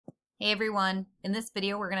Hey everyone, in this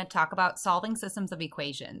video we're going to talk about solving systems of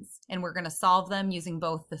equations, and we're going to solve them using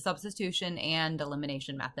both the substitution and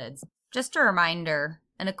elimination methods. Just a reminder,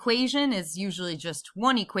 an equation is usually just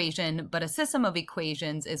one equation, but a system of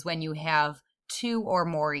equations is when you have two or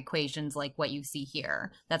more equations like what you see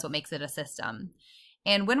here. That's what makes it a system.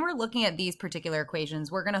 And when we're looking at these particular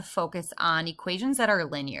equations, we're going to focus on equations that are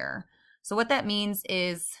linear. So what that means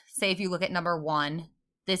is, say if you look at number 1,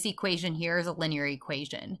 this equation here is a linear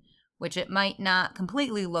equation, which it might not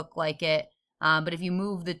completely look like it, but if you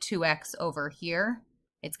move the 2x over here,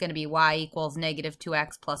 it's going to be y equals negative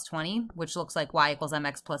 2x plus 20, which looks like y equals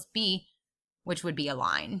mx plus b, which would be a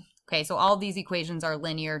line. Okay, so all of these equations are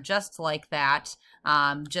linear just like that.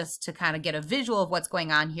 Just to kind of get a visual of what's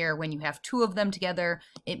going on here, when you have two of them together,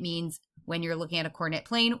 it means when you're looking at a coordinate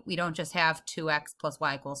plane, we don't just have 2x plus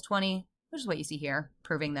y equals 20, which is what you see here,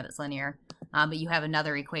 proving that it's linear, but you have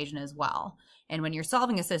another equation as well. And when you're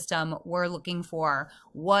solving a system, we're looking for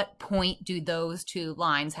what point do those two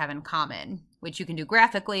lines have in common, which you can do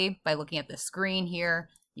graphically by looking at the screen here.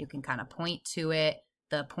 You can kind of point to it,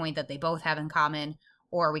 the point that they both have in common,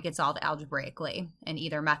 or we could solve algebraically, and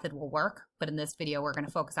either method will work. But in this video, we're going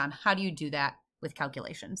to focus on how do you do that with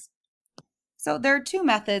calculations. So there are two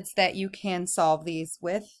methods that you can solve these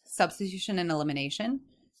with, substitution and elimination.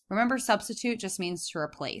 Remember, substitute just means to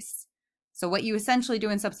replace. So what you essentially do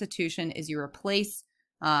in substitution is you replace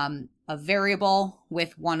a variable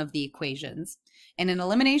with one of the equations. And in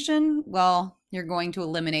elimination, well, you're going to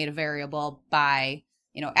eliminate a variable by,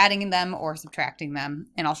 adding them or subtracting them.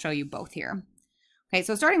 And I'll show you both here. Okay,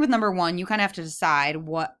 so starting with number 1, you kind of have to decide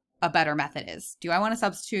what a better method is. Do I want to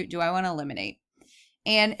substitute? Do I want to eliminate?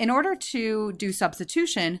 And in order to do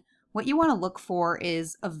substitution, what you want to look for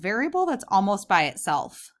is a variable that's almost by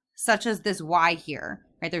itself, such as this y here.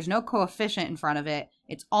 Right? There's no coefficient in front of it.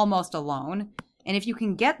 It's almost alone. And if you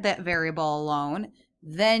can get that variable alone,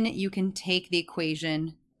 then you can take the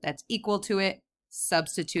equation that's equal to it,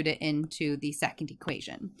 substitute it into the second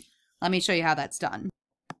equation. Let me show you how that's done.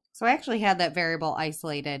 So I actually had that variable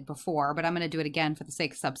isolated before, but I'm going to do it again for the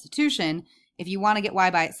sake of substitution. If you want to get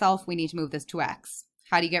y by itself, we need to move this to x.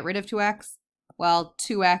 How do you get rid of 2x? Well,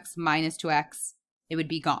 2x minus 2x, it would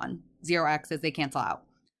be gone. 0x as they cancel out.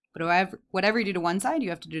 But whatever you do to one side, you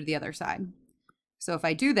have to do to the other side. So if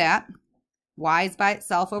I do that, y is by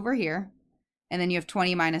itself over here, and then you have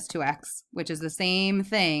 20 minus 2x, which is the same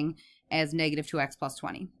thing as negative 2x plus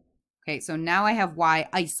 20. Okay, so now I have y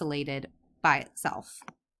isolated by itself.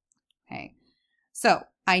 Okay, so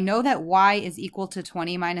I know that y is equal to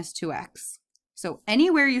 20 minus 2x. So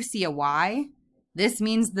anywhere you see a y, this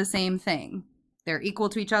means the same thing. They're equal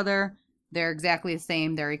to each other, they're exactly the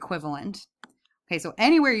same, they're equivalent. Okay, so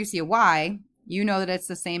anywhere you see a y, you know that it's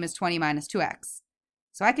the same as 20 minus 2x.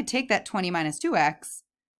 So I could take that 20 minus 2x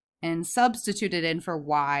and substitute it in for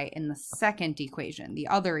y in the second equation, the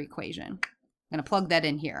other equation. I'm going to plug that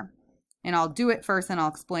in here. And I'll do it first and I'll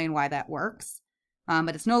explain why that works.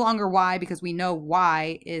 But it's no longer y because we know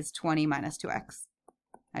y is 20 minus 2x.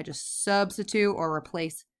 I just substitute or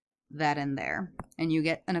replace that in there. And you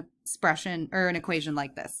get an expression or an equation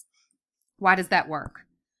like this. Why does that work?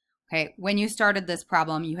 Okay, when you started this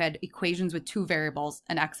problem, you had equations with two variables,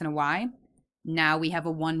 an x and a y. Now we have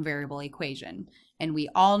a one variable equation. And we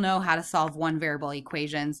all know how to solve one variable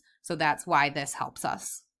equations, so that's why this helps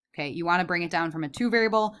us. Okay, you want to bring it down from a two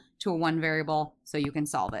variable to a one variable so you can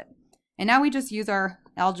solve it. And now we just use our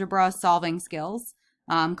algebra solving skills.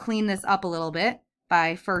 Clean this up a little bit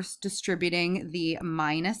by first distributing the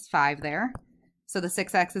minus 5 there. So the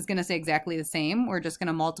 6x is going to stay exactly the same. We're just going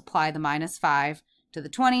to multiply the minus 5 to the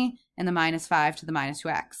 20 and the minus 5 to the minus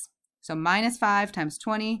 2x. So minus 5 times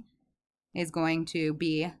 20 is going to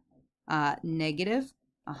be negative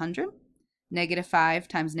 100. Negative 5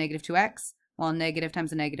 times negative 2x. Well, negative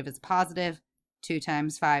times a negative is positive. 2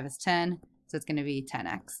 times 5 is 10. So it's going to be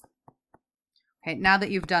 10x. Okay, now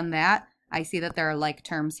that you've done that, I see that there are like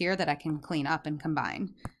terms here that I can clean up and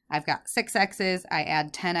combine. I've got 6x's. I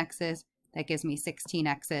add 10x's. That gives me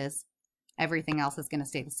 16x's. Everything else is going to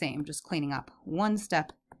stay the same, just cleaning up one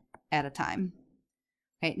step at a time.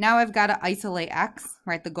 Okay, now I've got to isolate x,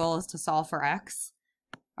 right? The goal is to solve for x,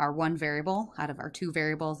 our one variable out of our two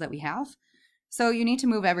variables that we have. So you need to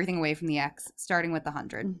move everything away from the x, starting with the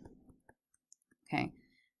 100. Okay,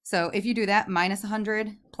 so if you do that, minus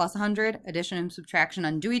 100 plus 100, addition and subtraction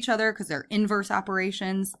undo each other because they're inverse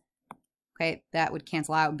operations. Okay, that would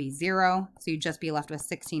cancel out and be 0. So you'd just be left with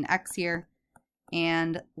 16x here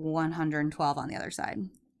and 112 on the other side.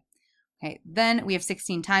 Okay, then we have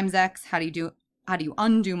 16 times x. How do you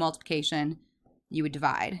undo multiplication? You would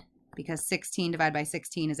divide, because 16 divided by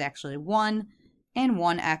 16 is actually 1, and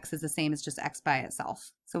 1x is the same as just x by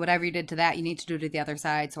itself. So whatever you did to that, you need to do to the other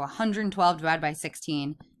side. So 112 divided by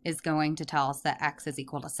 16 is going to tell us that x is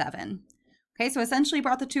equal to 7. Okay, so essentially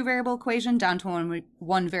brought the two variable equation down to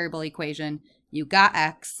one variable equation. You got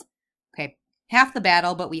x. Okay, half the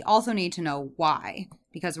battle, but we also need to know y.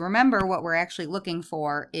 Because remember, what we're actually looking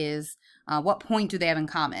for is what point do they have in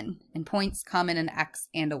common? And points come in an x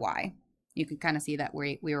and a y. You can kind of see that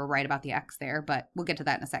we were right about the x there, but we'll get to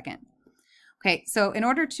that in a second. Okay, so in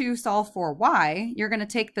order to solve for y, you're going to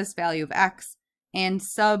take this value of x and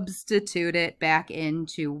substitute it back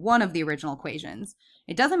into one of the original equations.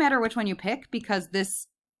 It doesn't matter which one you pick because this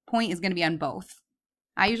point is going to be on both.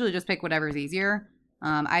 I usually just pick whatever's easier.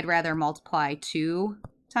 I'd rather multiply 2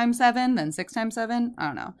 times 7 than 6 times 7. I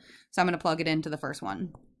don't know. So I'm going to plug it into the first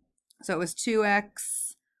one. So it was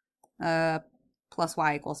 2x plus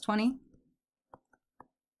y equals 20.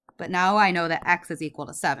 But now I know that x is equal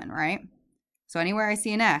to 7, right? So anywhere I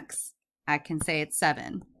see an x, I can say it's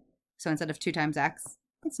 7. So instead of 2 times x,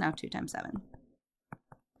 it's now 2 times 7.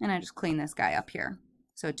 And I just clean this guy up here.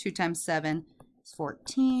 So 2 times 7 is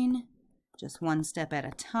 14. Just one step at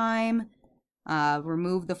a time.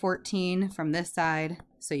 Remove the 14 from this side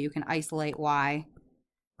so you can isolate y.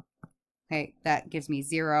 Okay, that gives me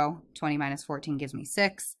 0. 20 minus 14 gives me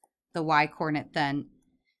 6. The y coordinate then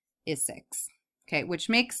is 6. Okay, which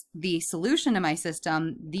makes the solution to my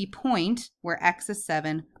system the point where x is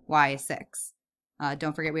 7, y is 6.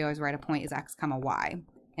 Don't forget we always write a point as x comma y.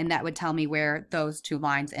 And that would tell me where those two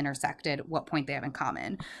lines intersected, what point they have in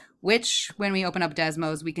common. Which, when we open up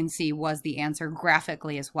Desmos, we can see was the answer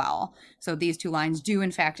graphically as well. So these two lines do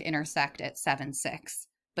in fact intersect at 7, 6.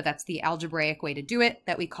 But that's the algebraic way to do it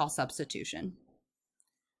that we call substitution.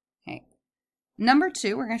 Okay. Number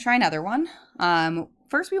 2, we're going to try another one.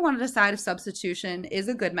 First, we want to decide if substitution is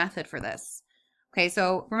a good method for this. Okay,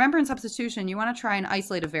 so remember in substitution, you want to try and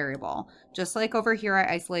isolate a variable. Just like over here,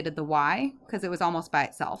 I isolated the y because it was almost by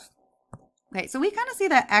itself. Okay, so we kind of see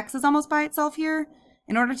that x is almost by itself here.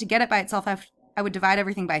 In order to get it by itself, I would divide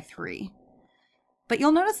everything by 3. But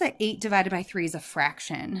you'll notice that 8 divided by 3 is a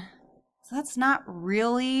fraction. So that's not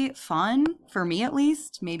really fun, for me at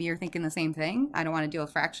least. Maybe you're thinking the same thing. I don't want to deal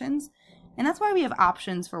with fractions. And that's why we have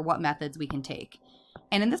options for what methods we can take.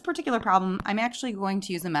 And in this particular problem, I'm actually going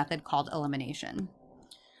to use a method called elimination.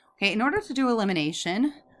 Okay, in order to do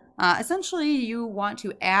elimination, essentially you want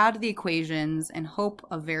to add the equations and hope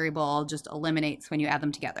a variable just eliminates when you add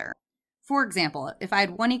them together. For example, if I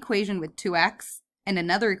had one equation with 2x and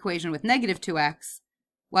another equation with negative 2x,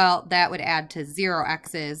 well, that would add to 0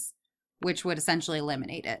 x's, which would essentially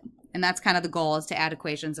eliminate it. And that's kind of the goal, is to add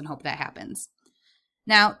equations and hope that happens.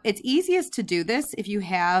 Now, it's easiest to do this if you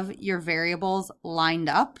have your variables lined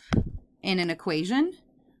up in an equation.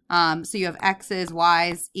 So you have x's,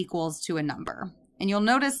 y's equals to a number. And you'll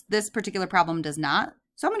notice this particular problem does not.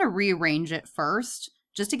 So I'm going to rearrange it first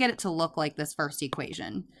just to get it to look like this first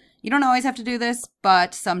equation. You don't always have to do this,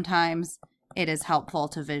 but sometimes it is helpful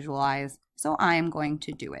to visualize. So I am going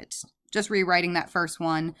to do it. Just rewriting that first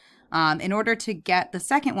one. In order to get the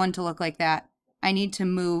second one to look like that, I need to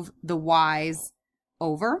move the y's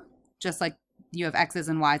over, just like you have x's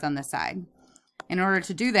and y's on this side. In order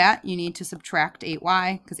to do that, you need to subtract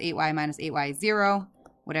 8y, because 8y minus 8y is 0.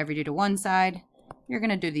 Whatever you do to one side, you're going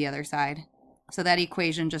to do the other side. So that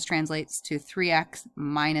equation just translates to 3x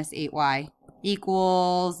minus 8y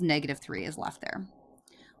equals negative 3 is left there.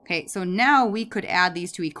 Okay, so now we could add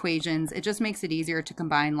these two equations. It just makes it easier to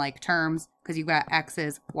combine like terms because you've got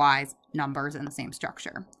x's, y's, numbers in the same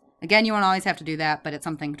structure. Again, you won't always have to do that, but it's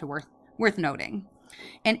something to worth noting.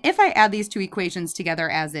 And if I add these two equations together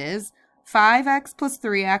as is, 5x plus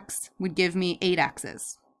 3x would give me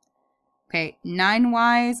 8x's. Okay,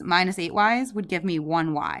 9y's minus 8y's would give me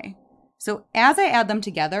 1y. So as I add them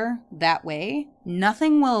together that way,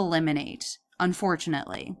 nothing will eliminate,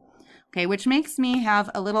 unfortunately. Okay, which makes me have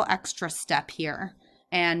a little extra step here.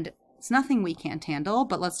 And it's nothing we can't handle,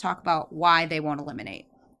 but let's talk about why they won't eliminate.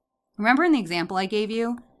 Remember in the example I gave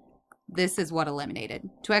you, this is what eliminated.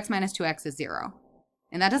 2x minus 2x is 0.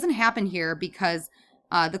 And that doesn't happen here because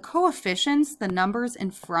the coefficients, the numbers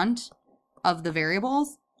in front of the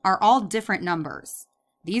variables, are all different numbers.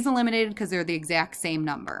 These eliminated because they're the exact same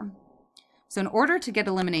number. So in order to get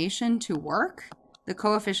elimination to work, the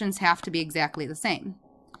coefficients have to be exactly the same.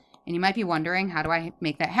 And you might be wondering, how do I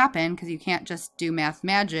make that happen? Because you can't just do math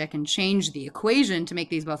magic and change the equation to make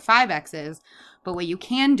these both 5x's. But what you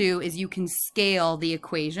can do is you can scale the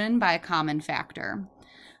equation by a common factor.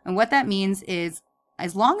 And what that means is,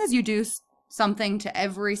 as long as you do something to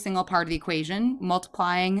every single part of the equation,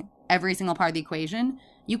 multiplying every single part of the equation,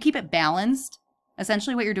 you keep it balanced,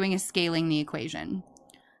 essentially what you're doing is scaling the equation.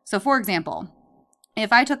 So for example,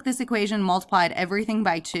 if I took this equation, multiplied everything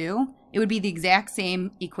by 2, it would be the exact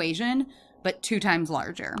same equation, but 2 times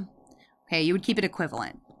larger. Okay, you would keep it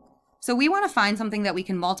equivalent. So we want to find something that we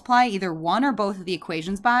can multiply either one or both of the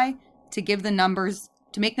equations by to give the numbers,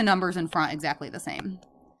 to make the numbers in front exactly the same.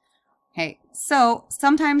 Okay, so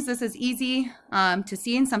sometimes this is easy to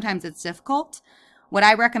see and sometimes it's difficult. What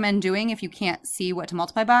I recommend doing if you can't see what to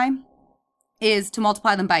multiply by is to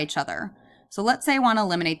multiply them by each other. So let's say I want to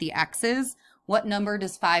eliminate the x's. What number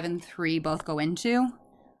does 5 and 3 both go into?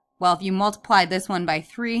 Well, if you multiply this one by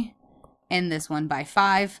 3 and this one by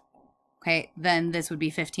 5, okay, then this would be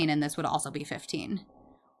 15 and this would also be 15.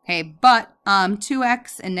 Okay, but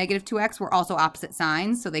 2x and negative 2x were also opposite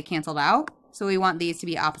signs, so they canceled out. So we want these to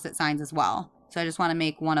be opposite signs as well. So I just want to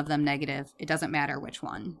make one of them negative. It doesn't matter which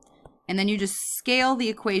one. And then you just scale the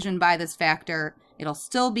equation by this factor. It'll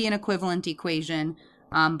still be an equivalent equation,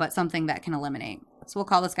 but something that can eliminate. So we'll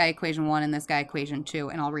call this guy equation 1 and this guy equation 2,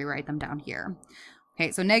 and I'll rewrite them down here.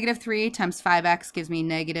 Okay, so negative 3 times 5x gives me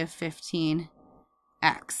negative 15x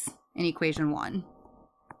in equation 1.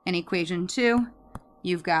 In equation 2,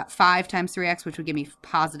 you've got 5 times 3x, which would give me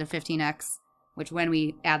positive 15x, which when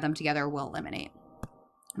we add them together will eliminate.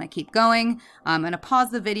 I'm going to keep going. I'm going to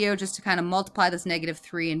pause the video just to kind of multiply this negative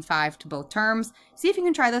 3 and 5 to both terms. See if you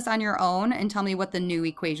can try this on your own and tell me what the new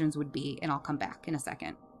equations would be, and I'll come back in a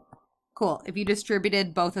second. Cool. If you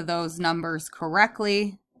distributed both of those numbers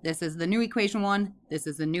correctly, this is the new equation 1, this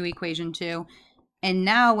is the new equation 2, and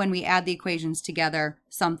now when we add the equations together,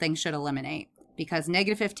 something should eliminate because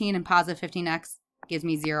negative 15 and positive 15x gives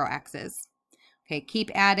me 0 x's. Okay, keep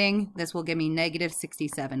adding. This will give me negative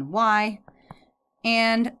 67y.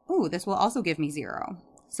 And, ooh, this will also give me 0.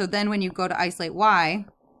 So then when you go to isolate y,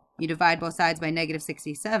 you divide both sides by negative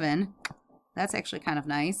 67. That's actually kind of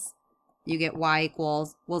nice. You get y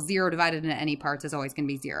equals, well, 0 divided into any parts is always going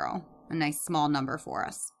to be 0. A nice small number for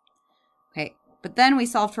us. Okay, but then we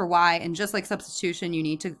solved for y, and just like substitution, you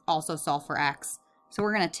need to also solve for x. So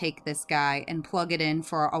we're going to take this guy and plug it in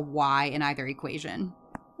for a y in either equation.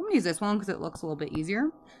 I'm going to use this one because it looks a little bit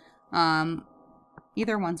easier.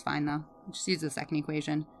 Either one's fine, though. Just use the second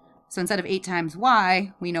equation. So instead of 8 times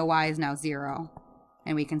y, we know y is now 0,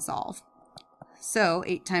 and we can solve. So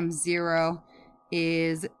 8 times 0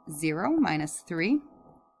 is 0 minus 3.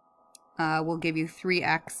 We'll give you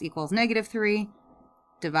 3x equals negative 3.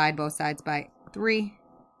 Divide both sides by 3.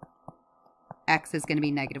 X is going to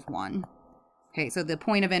be negative 1. Okay, so the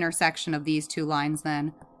point of intersection of these two lines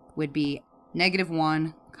then would be negative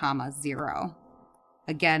 1, comma 0.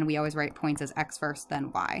 Again, we always write points as x first,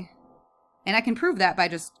 then y. And I can prove that by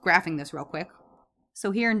just graphing this real quick.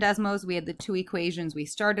 So here in Desmos, we had the two equations we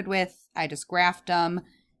started with. I just graphed them,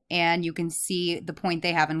 and you can see the point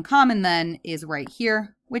they have in common then is right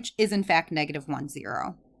here, which is in fact negative 1,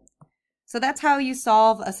 0. So that's how you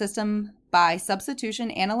solve a system by substitution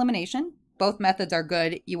and elimination. Both methods are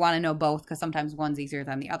good. You want to know both because sometimes one's easier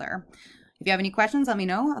than the other. If you have any questions, let me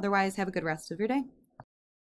know. Otherwise, have a good rest of your day.